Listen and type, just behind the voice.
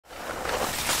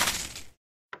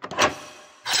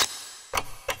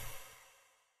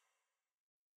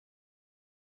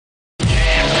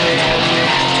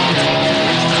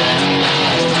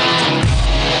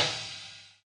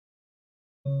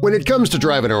When it comes to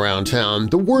driving around town,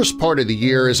 the worst part of the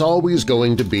year is always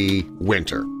going to be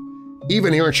winter.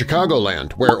 Even here in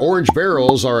Chicagoland, where orange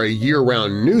barrels are a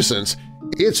year-round nuisance,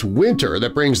 it's winter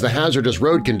that brings the hazardous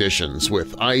road conditions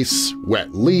with ice,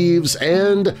 wet leaves,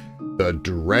 and the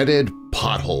dreaded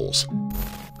potholes.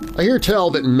 I hear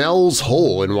tell that Mel's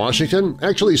Hole in Washington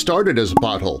actually started as a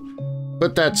pothole,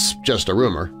 but that's just a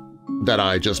rumor that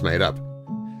I just made up.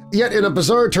 Yet in a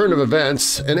bizarre turn of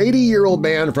events, an 80-year-old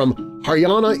man from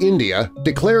Haryana, India,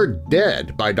 declared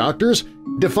dead by doctors,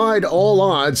 defied all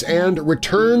odds, and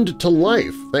returned to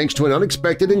life thanks to an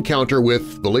unexpected encounter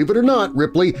with, believe it or not,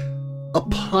 Ripley, a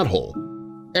pothole.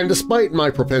 And despite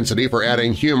my propensity for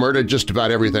adding humor to just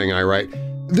about everything I write,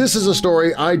 this is a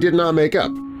story I did not make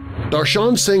up.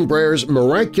 Darshan Singh Brer's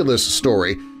miraculous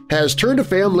story has turned a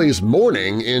family's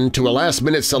mourning into a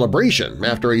last-minute celebration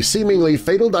after a seemingly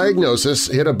fatal diagnosis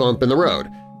hit a bump in the road.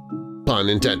 Pun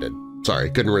intended.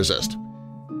 Sorry, couldn't resist.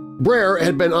 Brer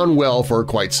had been unwell for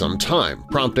quite some time,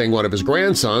 prompting one of his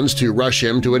grandsons to rush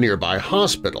him to a nearby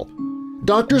hospital.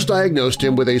 Doctors diagnosed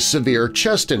him with a severe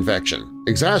chest infection,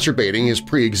 exacerbating his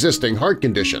pre-existing heart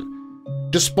condition.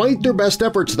 Despite their best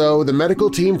efforts, though, the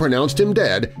medical team pronounced him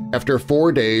dead after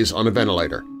 4 days on a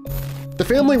ventilator. The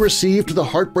family received the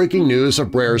heartbreaking news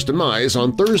of Brer's demise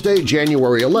on Thursday,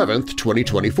 January 11,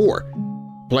 2024.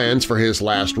 Plans for his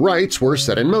last rites were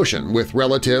set in motion, with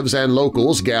relatives and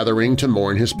locals gathering to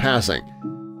mourn his passing.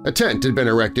 A tent had been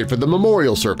erected for the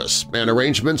memorial service, and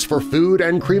arrangements for food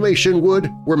and cremation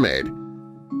wood were made.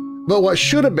 But what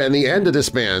should have been the end of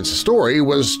this man's story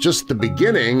was just the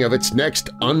beginning of its next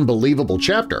unbelievable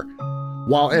chapter.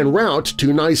 While en route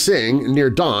to Naising near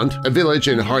Dant, a village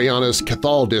in Haryana's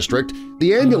Pothole district,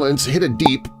 the ambulance hit a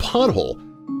deep pothole.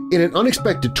 In an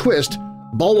unexpected twist,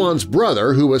 Balwan's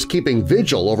brother, who was keeping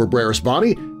vigil over Brer's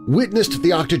body, witnessed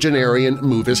the octogenarian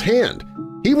move his hand.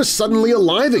 He was suddenly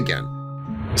alive again.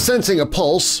 Sensing a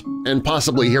pulse and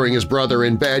possibly hearing his brother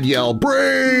in bed yell,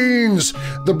 "Brains!"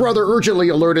 the brother urgently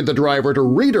alerted the driver to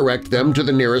redirect them to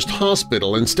the nearest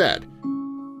hospital instead.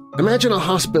 Imagine a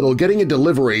hospital getting a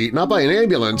delivery not by an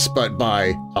ambulance but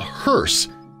by a hearse.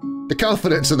 The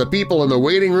confidence of the people in the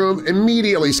waiting room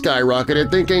immediately skyrocketed,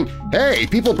 thinking, "Hey,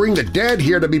 people bring the dead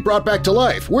here to be brought back to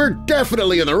life. We're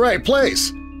definitely in the right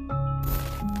place."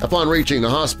 Upon reaching the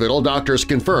hospital, doctors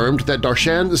confirmed that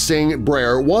Darshan Singh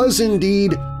Brer was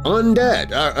indeed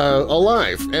undead,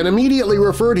 alive, and immediately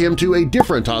referred him to a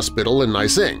different hospital in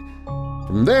Naising.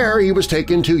 From there, he was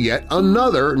taken to yet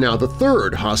another, now the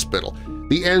third hospital,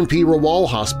 the NP Rawal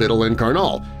Hospital in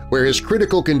Karnal, where his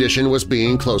critical condition was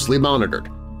being closely monitored.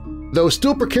 Though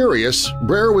still precarious,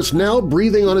 Brer was now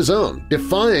breathing on his own,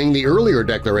 defying the earlier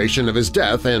declaration of his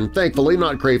death and thankfully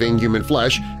not craving human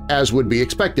flesh as would be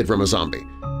expected from a zombie.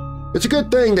 It's a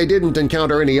good thing they didn't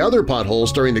encounter any other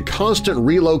potholes during the constant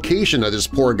relocation of this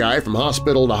poor guy from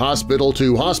hospital to hospital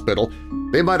to hospital.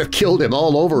 They might have killed him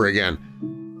all over again.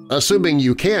 Assuming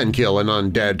you can kill an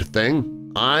undead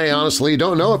thing, I honestly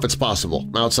don't know if it's possible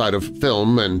outside of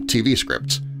film and TV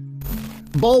scripts.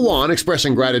 Balwan,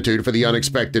 expressing gratitude for the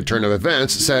unexpected turn of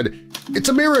events, said, "It's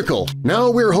a miracle! Now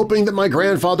we're hoping that my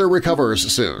grandfather recovers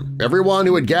soon. Everyone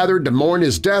who had gathered to mourn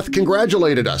his death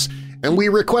congratulated us, and we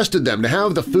requested them to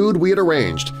have the food we had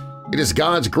arranged. It is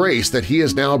God's grace that he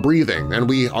is now breathing, and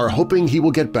we are hoping he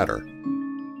will get better."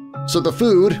 So the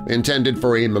food, intended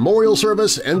for a memorial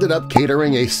service, ended up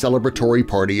catering a celebratory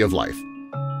party of life.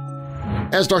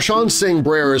 As Darshan Singh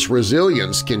Brer's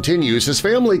resilience continues, his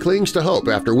family clings to hope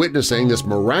after witnessing this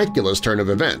miraculous turn of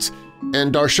events,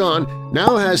 and Darshan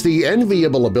now has the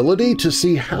enviable ability to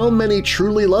see how many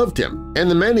truly loved him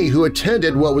and the many who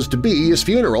attended what was to be his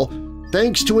funeral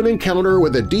thanks to an encounter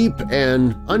with a deep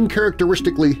and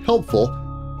uncharacteristically helpful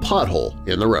pothole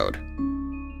in the road.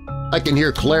 I can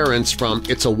hear Clarence from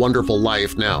It's a Wonderful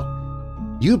Life now.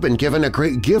 "You've been given a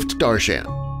great gift, Darshan,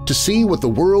 to see what the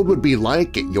world would be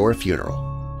like at your funeral."